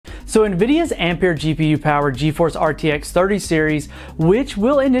So NVIDIA's Ampere GPU-powered GeForce RTX 30 series, which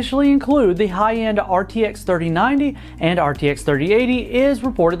will initially include the high-end RTX 3090 and RTX 3080, is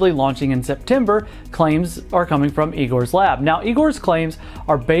reportedly launching in September. Claims are coming from Igor's lab. Now, Igor's claims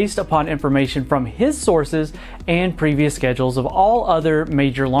are based upon information from his sources and previous schedules of all other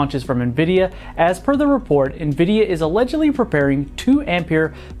major launches from NVIDIA. As per the report, NVIDIA is allegedly preparing two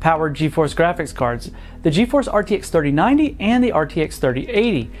Ampere-powered GeForce graphics cards, the GeForce RTX 3090 and the RTX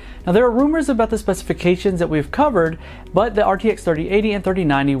 3080. Now, there are rumors about the specifications that we've covered, but the RTX 3080 and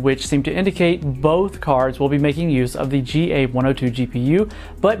 3090, which seem to indicate both cards will be making use of the GA102 GPU,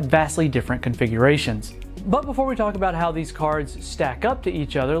 but vastly different configurations. But before we talk about how these cards stack up to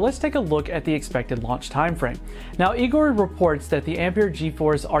each other, let's take a look at the expected launch timeframe. Now, Igor reports that the Ampere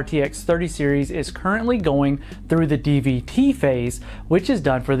GeForce RTX 30 series is currently going through the DVT phase, which is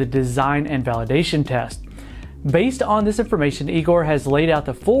done for the design and validation test. Based on this information, Igor has laid out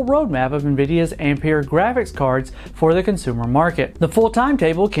the full roadmap of NVIDIA's Ampere graphics cards for the consumer market. The full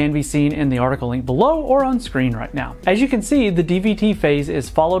timetable can be seen in the article link below or on screen right now. As you can see, the DVT phase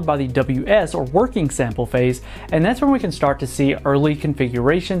is followed by the WS or working sample phase, and that's when we can start to see early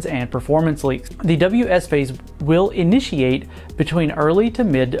configurations and performance leaks. The WS phase will initiate between early to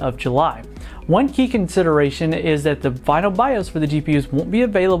mid of July. One key consideration is that the final BIOS for the GPUs won't be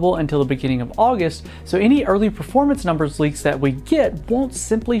available until the beginning of August, so any early performance numbers leaks that we get won't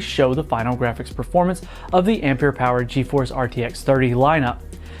simply show the final graphics performance of the Ampere-powered GeForce RTX 30 lineup.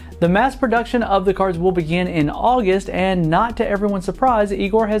 The mass production of the cards will begin in August, and not to everyone's surprise,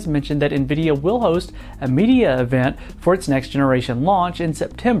 Igor has mentioned that NVIDIA will host a media event for its next generation launch in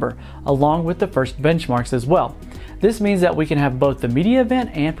September, along with the first benchmarks as well. This means that we can have both the media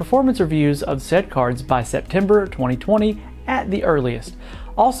event and performance reviews of said cards by September 2020 at the earliest.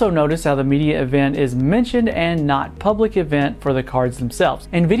 Also notice how the media event is mentioned and not public event for the cards themselves.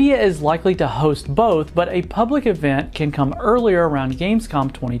 NVIDIA is likely to host both, but a public event can come earlier around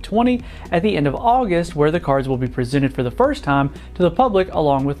Gamescom 2020 at the end of August, where the cards will be presented for the first time to the public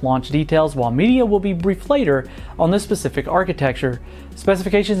along with launch details, while media will be briefed later on the specific architecture.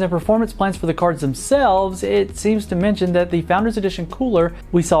 Specifications and performance plans for the cards themselves, it seems to mention that the Founders Edition cooler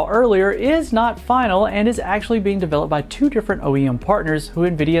we saw earlier is not final and is actually being developed by two different OEM partners who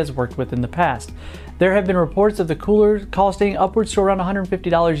NVIDIA has worked with in the past. There have been reports of the cooler costing upwards to around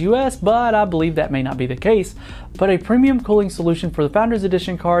 $150 US, but I believe that may not be the case. But a premium cooling solution for the Founders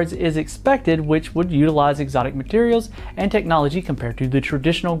Edition cards is expected, which would utilize exotic materials and technology compared to the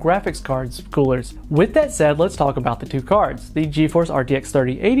traditional graphics cards coolers. With that said, let's talk about the two cards, the GeForce RTX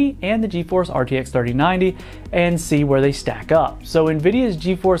 3080 and the GeForce RTX 3090, and see where they stack up. So NVIDIA's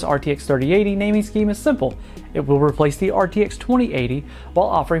GeForce RTX 3080 naming scheme is simple. It will replace the RTX 2080 while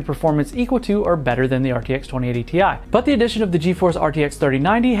offering performance equal to or better than the RTX 2080 Ti. But the addition of the GeForce RTX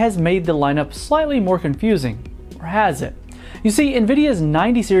 3090 has made the lineup slightly more confusing. Or has it? You see, NVIDIA's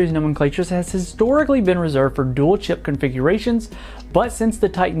 90 series nomenclature has historically been reserved for dual chip configurations, but since the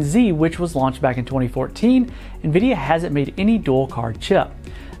Titan Z, which was launched back in 2014, NVIDIA hasn't made any dual card chip.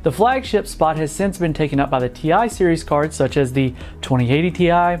 The flagship spot has since been taken up by the Ti series cards such as the 2080 Ti,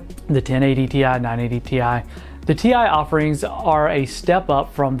 the 1080 Ti, 980 Ti. The Ti offerings are a step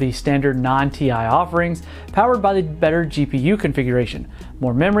up from the standard non-Ti offerings, powered by the better GPU configuration,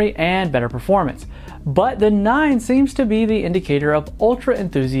 more memory, and better performance. But the 9 seems to be the indicator of ultra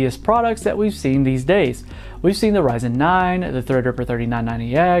enthusiast products that we've seen these days. We've seen the Ryzen 9, the Threadripper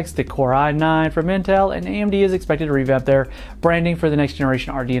 3990X, the Core i9 from Intel, and AMD is expected to revamp their branding for the next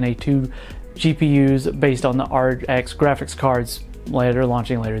generation RDNA 2 GPUs based on the RX graphics cards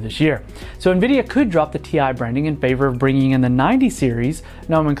launching later this year. So NVIDIA could drop the Ti branding in favor of bringing in the 90 series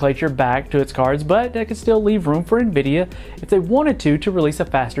nomenclature back to its cards, but that could still leave room for NVIDIA if they wanted to release a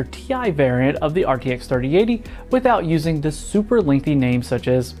faster Ti variant of the RTX 3080 without using the super lengthy names such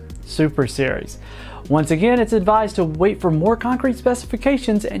as Super Series. Once again, it's advised to wait for more concrete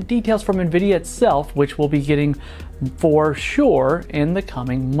specifications and details from NVIDIA itself, which we'll be getting for sure in the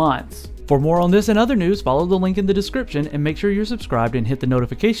coming months. For more on this and other news, follow the link in the description and make sure you're subscribed and hit the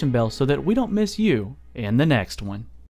notification bell so that we don't miss you in the next one.